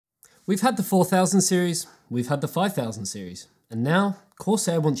We've had the 4000 series, we've had the 5000 series, and now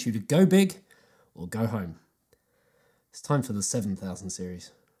Corsair wants you to go big or go home. It's time for the 7000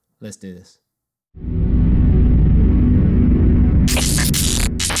 series. Let's do this.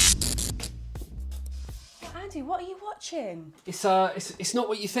 Andy, what are you watching? It's not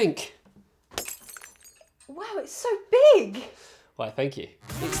what you think. Wow, it's so big. Why, thank you.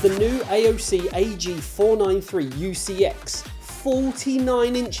 It's the new AOC AG493 UCX.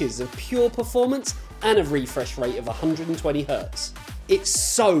 49 inches of pure performance and a refresh rate of 120 Hz. It's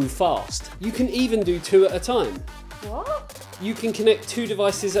so fast. You can even do 2 at a time. What? You can connect 2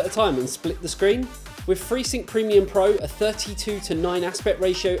 devices at a time and split the screen. With FreeSync Premium Pro, a 32:9 aspect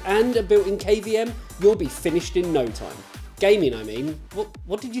ratio and a built-in KVM, you'll be finished in no time. Gaming, I mean.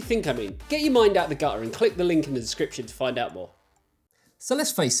 What did you think I mean? Get your mind out the gutter and click the link in the description to find out more. So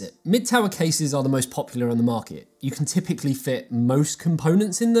let's face it, mid-tower cases are the most popular on the market. You can typically fit most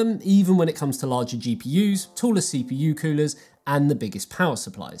components in them, even when it comes to larger GPUs, taller CPU coolers, and the biggest power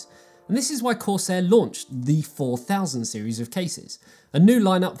supplies. And this is why Corsair launched the 4000 series of cases, a new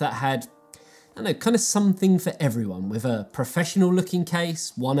lineup that had, I don't know, kind of something for everyone, with a professional looking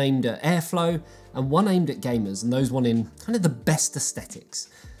case, one aimed at airflow, and one aimed at gamers, and those wanting kind of the best aesthetics.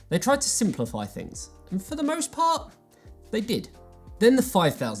 They tried to simplify things, and for the most part, they did. Then the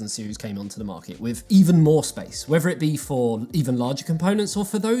 5000 series came onto the market with even more space, whether it be for even larger components or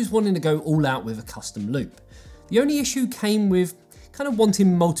for those wanting to go all out with a custom loop. The only issue came with kind of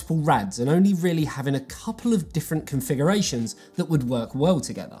wanting multiple RADs and only really having a couple of different configurations that would work well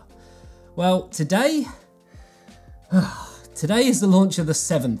together. Well, today is the launch of the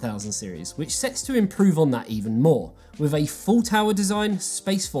 7000 series, which sets to improve on that even more, with a full tower design,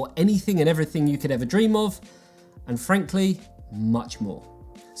 space for anything and everything you could ever dream of, and frankly, much more.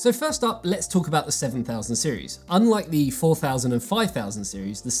 So first up, let's talk about the 7000 series. Unlike the 4000 and 5000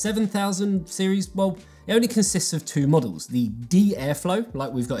 series, the 7000 series, well, it only consists of 2 models, the D Airflow,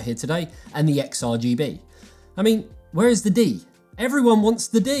 like we've got here today, and the XRGB. I mean, where is the D? Everyone wants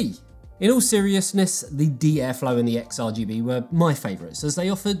the D. In all seriousness, the D Airflow and the XRGB were my favourites, as they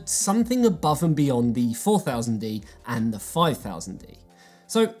offered something above and beyond the 4000D and the 5000D.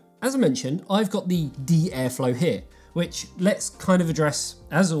 So, as I mentioned, I've got the D Airflow here, which let's kind of address,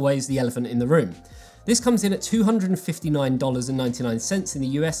 as always, the elephant in the room. This comes in at $259.99 in the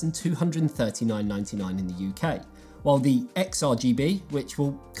US and $239.99 in the UK, while the XRGB, which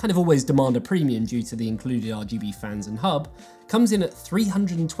will kind of always demand a premium due to the included RGB fans and hub, comes in at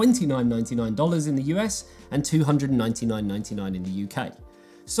 $329.99 in the US and $299.99 in the UK.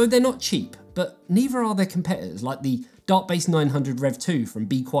 So they're not cheap, but neither are their competitors like the Dark-Base 900 Rev 2 from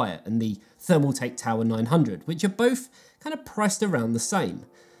Be Quiet and the Thermaltake Tower 900, which are both kind of priced around the same.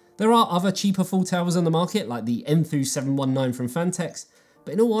 There are other cheaper full towers on the market like the Enthuse 719 from Fantex,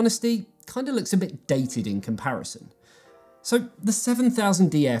 but in all honesty, kind of looks a bit dated in comparison. So the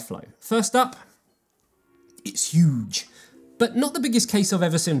 7000D Airflow. First up, it's huge, but not the biggest case I've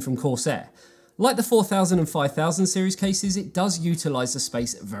ever seen from Corsair. Like the 4000 and 5000 series cases, it does utilise the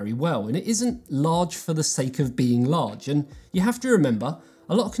space very well, and it isn't large for the sake of being large, and you have to remember,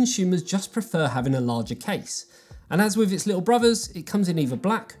 a lot of consumers just prefer having a larger case. And as with its little brothers, it comes in either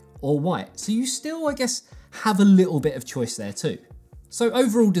black or white, so you still, I guess, have a little bit of choice there too. So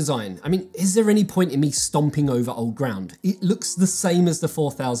overall design, I mean, is there any point in me stomping over old ground? It looks the same as the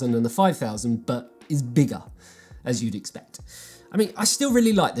 4000 and the 5000, but is bigger, as you'd expect. I mean, I still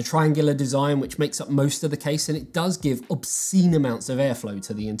really like the triangular design, which makes up most of the case, and it does give obscene amounts of airflow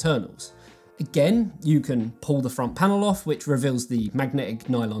to the internals. Again, you can pull the front panel off, which reveals the magnetic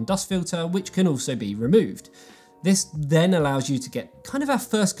nylon dust filter, which can also be removed. This then allows you to get kind of our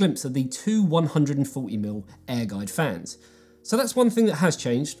first glimpse of the 2 140mm air guide fans. So that's one thing that has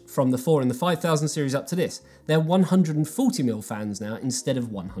changed from the 4 and the 5000 series up to this. They're 140mm fans now instead of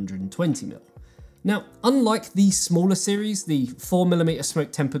 120mm. Now, unlike the smaller series, the 4mm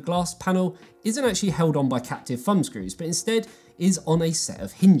smoke tempered glass panel isn't actually held on by captive thumb screws, but instead is on a set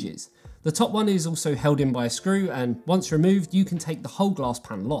of hinges. The top one is also held in by a screw, and once removed, you can take the whole glass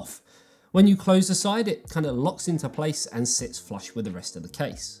panel off. When you close the side, it kind of locks into place and sits flush with the rest of the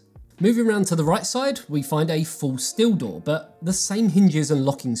case. Moving around to the right side, we find a full steel door, but the same hinges and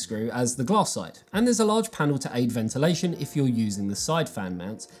locking screw as the glass side, and there's a large panel to aid ventilation if you're using the side fan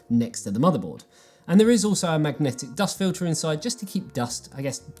mounts next to the motherboard. And there is also a magnetic dust filter inside just to keep dust, I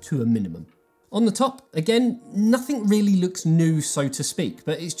guess, to a minimum. On the top, again, nothing really looks new, so to speak,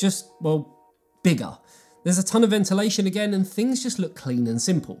 but it's just, well, bigger. There's a ton of ventilation again, and things just look clean and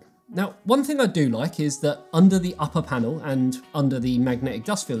simple. Now, one thing I do like is that under the upper panel and under the magnetic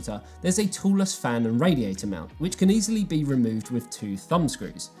dust filter, there's a toolless fan and radiator mount, which can easily be removed with 2 thumb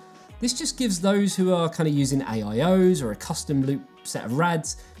screws. This just gives those who are kind of using AIOs or a custom loop set of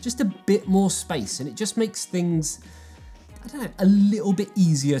rads just a bit more space, and it just makes things, I don't know, a little bit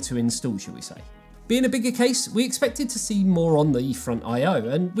easier to install, shall we say. Being a bigger case, we expected to see more on the front I/O,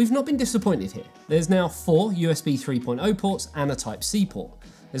 and we've not been disappointed here. There's now 4 USB 3.0 ports and a Type-C port.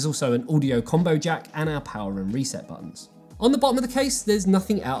 There's also an audio combo jack and our power and reset buttons. On the bottom of the case, there's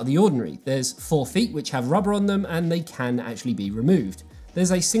nothing out of the ordinary. There's 4 feet which have rubber on them and they can actually be removed.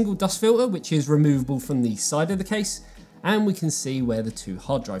 There's a single dust filter which is removable from the side of the case, and we can see where the 2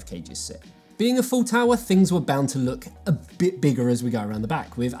 hard drive cages sit. Being a full tower, things were bound to look a bit bigger as we go around the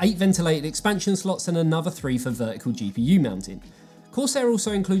back, with 8 ventilated expansion slots and another 3 for vertical GPU mounting. Corsair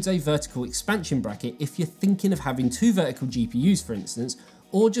also includes a vertical expansion bracket if you're thinking of having 2 vertical GPUs, for instance,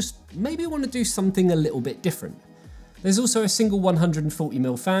 or just maybe want to do something a little bit different. There's also a single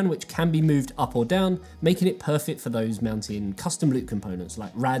 140mm fan which can be moved up or down, making it perfect for those mounting custom loop components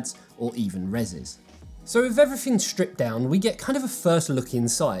like rads or even reses. So with everything stripped down, we get kind of a first look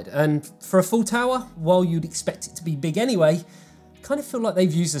inside, and for a full tower, while you'd expect it to be big anyway, I kind of feel like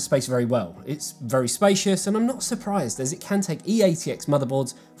they've used the space very well. It's very spacious, and I'm not surprised as it can take eTeknix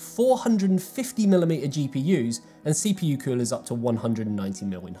motherboards, 450mm GPUs, and CPU coolers up to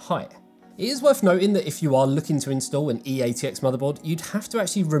 190mm in height. It is worth noting that if you are looking to install an eTeknix motherboard, you'd have to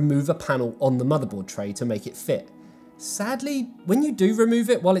actually remove a panel on the motherboard tray to make it fit. Sadly, when you do remove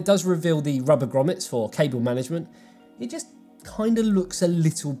it, while it does reveal the rubber grommets for cable management, it just kind of looks a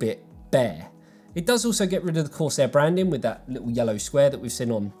little bit bare. It does also get rid of the Corsair branding with that little yellow square that we've seen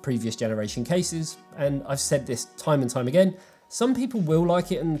on previous generation cases, and I've said this time and time again, some people will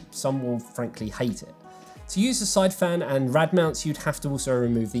like it and some will frankly hate it. To use the side fan and rad mounts, you'd have to also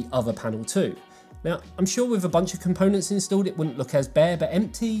remove the other panel too. Now, I'm sure with a bunch of components installed, it wouldn't look as bare, but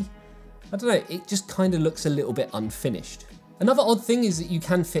empty, I don't know, it just kind of looks a little bit unfinished. Another odd thing is that you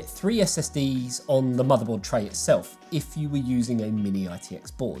can fit 3 SSDs on the motherboard tray itself if you were using a mini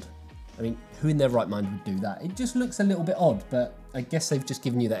ITX board. I mean, who in their right mind would do that? It just looks a little bit odd, but I guess they've just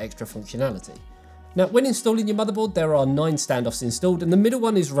given you that extra functionality. Now, when installing your motherboard, there are 9 standoffs installed, and the middle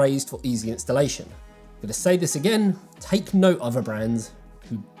one is raised for easy installation. I'm gonna say this again, take note, other brands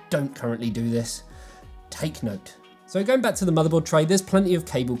who don't currently do this, take note. So going back to the motherboard tray, there's plenty of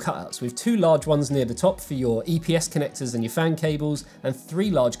cable cutouts with 2 large ones near the top for your EPS connectors and your fan cables, and 3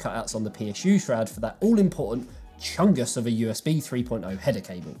 large cutouts on the PSU shroud for that all-important chungus of a USB 3.0 header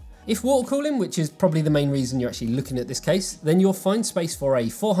cable. If water cooling, which is probably the main reason you're actually looking at this case, then you'll find space for a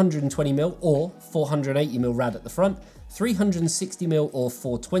 420mm or 480mm rad at the front, 360mm or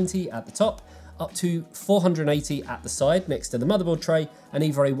 420 at the top, up to 480 at the side next to the motherboard tray, and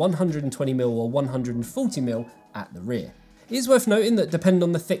either a 120mm or 140mm at the rear. It is worth noting that depending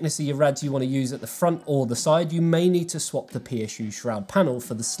on the thickness of your rads you want to use at the front or the side, you may need to swap the PSU shroud panel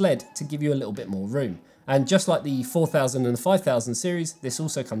for the sled to give you a little bit more room. And just like the 4000 and the 5000 series, this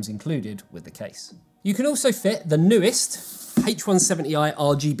also comes included with the case. You can also fit the newest H170i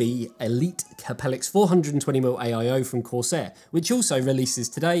RGB Elite Capellix 420mm AIO from Corsair, which also releases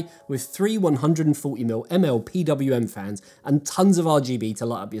today with 3 140mm ML PWM fans and tons of RGB to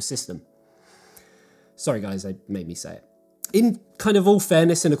light up your system. Sorry guys, they made me say it. In kind of all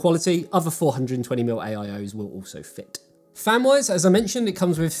fairness and equality, other 420mm AIOs will also fit. Fan-wise, as I mentioned, it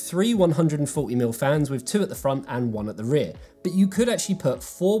comes with 3 140mm fans with 2 at the front and 1 at the rear, but you could actually put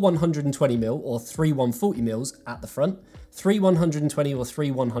 4 120mm or 3 140mm at the front, 3 120 or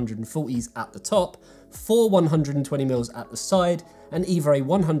 3 140s at the top, 4 120mm at the side, and either a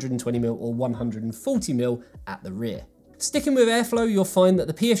 120mm or 140mm at the rear. Sticking with airflow, you'll find that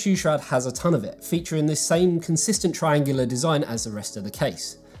the PSU shroud has a ton of it, featuring the same consistent triangular design as the rest of the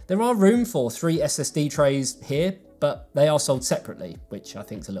case. There are room for 3 SSD trays here, but they are sold separately, which I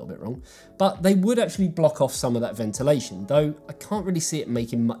think is a little bit wrong. But they would actually block off some of that ventilation, though I can't really see it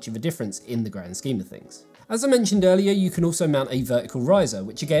making much of a difference in the grand scheme of things. As I mentioned earlier, you can also mount a vertical riser,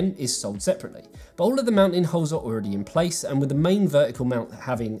 which again is sold separately. But all of the mounting holes are already in place, and with the main vertical mount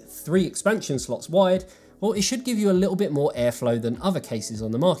having 3 expansion slots wide, well, it should give you a little bit more airflow than other cases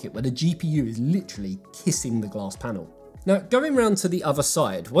on the market where the GPU is literally kissing the glass panel. Now, going round to the other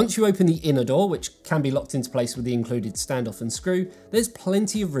side, once you open the inner door, which can be locked into place with the included standoff and screw, there's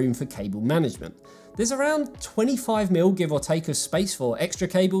plenty of room for cable management. There's around 25mm give or take of space for extra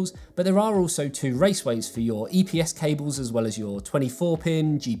cables, but there are also 2 raceways for your EPS cables as well as your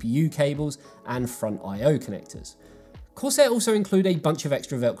 24-pin GPU cables and front I/O connectors. Corsair also include a bunch of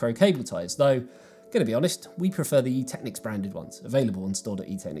extra Velcro cable ties, though, gonna be honest, we prefer the eTeknix branded ones, available and stored at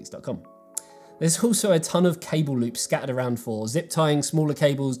eTeknix.com. There's also a ton of cable loops scattered around for zip tying smaller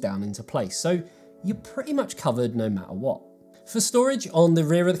cables down into place, so you're pretty much covered no matter what. For storage, on the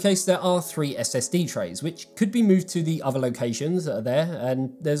rear of the case there are 3 SSD trays, which could be moved to the other locations that are there,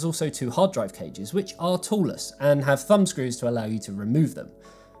 and there's also 2 hard drive cages, which are toolless and have thumb screws to allow you to remove them.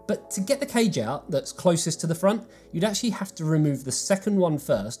 But to get the cage out that's closest to the front, you'd actually have to remove the second one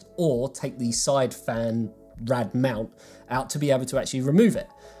first, or take the side fan rad mount out to be able to actually remove it.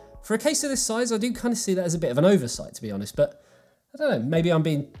 For a case of this size, I do kind of see that as a bit of an oversight, to be honest, but I don't know, maybe I'm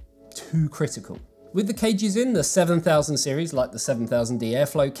being too critical. With the cages in, the 7000 series, like the 7000D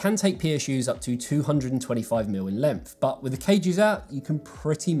Airflow, can take PSUs up to 225mm in length, but with the cages out, you can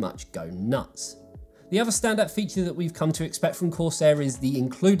pretty much go nuts. The other standout feature that we've come to expect from Corsair is the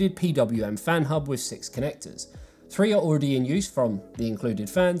included PWM fan hub with 6 connectors. 3 are already in use from the included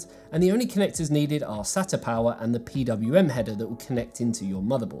fans, and the only connectors needed are SATA power and the PWM header that will connect into your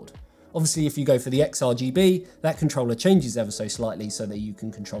motherboard. Obviously, if you go for the XRGB, that controller changes ever so slightly so that you can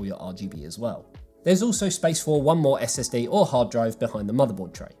control your RGB as well. There's also space for one more SSD or hard drive behind the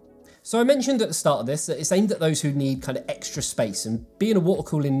motherboard tray. So I mentioned at the start of this that it's aimed at those who need kind of extra space, and being a water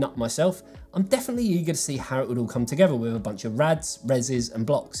cooling nut myself, I'm definitely eager to see how it would all come together with a bunch of rads, reses and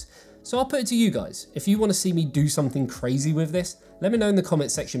blocks. So I'll put it to you guys, if you want to see me do something crazy with this, let me know in the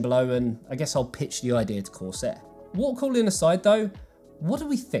comments section below, and I guess I'll pitch the idea to Corsair. Water cooling aside though, what do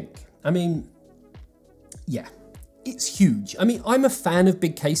we think? I mean, yeah. It's huge. I mean, I'm a fan of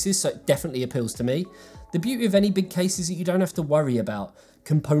big cases, so it definitely appeals to me. The beauty of any big case is that you don't have to worry about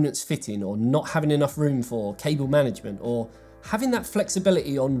components fitting, or not having enough room for cable management, or having that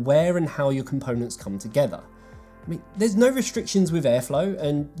flexibility on where and how your components come together. I mean, there's no restrictions with airflow,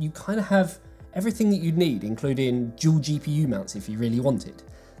 and you kind of have everything that you'd need, including dual GPU mounts if you really wanted.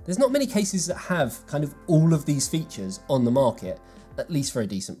 There's not many cases that have kind of all of these features on the market, at least for a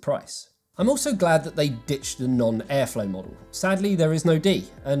decent price. I'm also glad that they ditched the non-airflow model. Sadly, there is no D,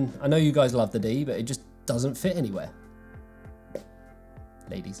 and I know you guys love the D, but it just doesn't fit anywhere.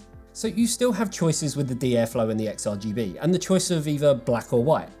 Ladies. So you still have choices with the D Airflow and the XRGB, and the choice of either black or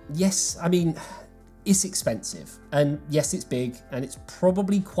white. Yes, I mean, it's expensive, and yes, it's big, and it's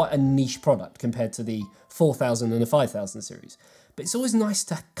probably quite a niche product compared to the 4000 and the 5000 series, but it's always nice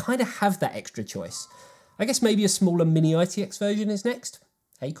to kind of have that extra choice. I guess maybe a smaller mini ITX version is next.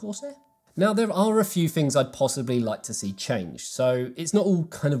 Hey, Corsair? Now, there are a few things I'd possibly like to see changed, so it's not all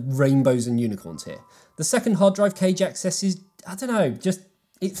kind of rainbows and unicorns here. The second hard drive cage access is, I don't know, just,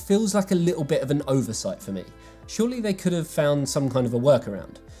 it feels like a little bit of an oversight for me. Surely they could have found some kind of a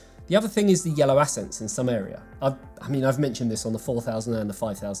workaround. The other thing is the yellow accents in some area. I've mentioned this on the 4000 and the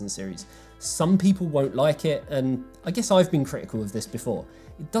 5000 series. Some people won't like it, and I guess I've been critical of this before.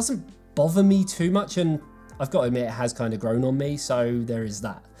 It doesn't bother me too much, and I've got to admit it has kind of grown on me, so there is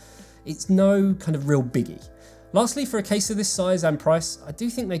that. It's no kind of real biggie. Lastly, for a case of this size and price, I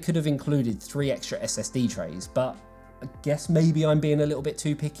do think they could have included 3 extra SSD trays, but I guess maybe I'm being a little bit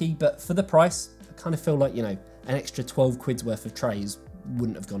too picky, but for the price, I kind of feel like, you know, an extra 12 quid's worth of trays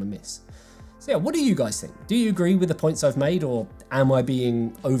wouldn't have gone amiss. So yeah, what do you guys think? Do you agree with the points I've made, or am I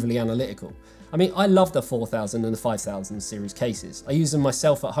being overly analytical? I mean, I love the 4000 and the 5000 series cases. I use them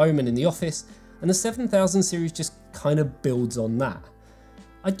myself at home and in the office, and the 7000 series just kind of builds on that.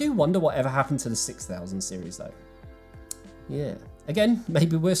 I do wonder whatever happened to the 6000 series though. Yeah, again,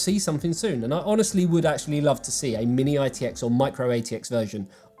 maybe we'll see something soon, and I honestly would actually love to see a mini ITX or micro ATX version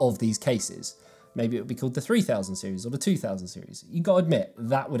of these cases. Maybe it would be called the 3000 series or the 2000 series. You gotta admit,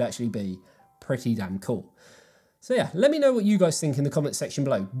 that would actually be pretty damn cool. So yeah, let me know what you guys think in the comment section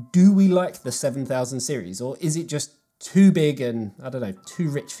below. Do we like the 7000 series, or is it just too big and, I don't know, too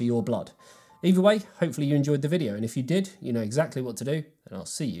rich for your blood? Either way, hopefully you enjoyed the video, and if you did, you know exactly what to do, and I'll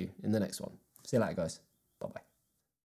see you in the next one. See you later, guys.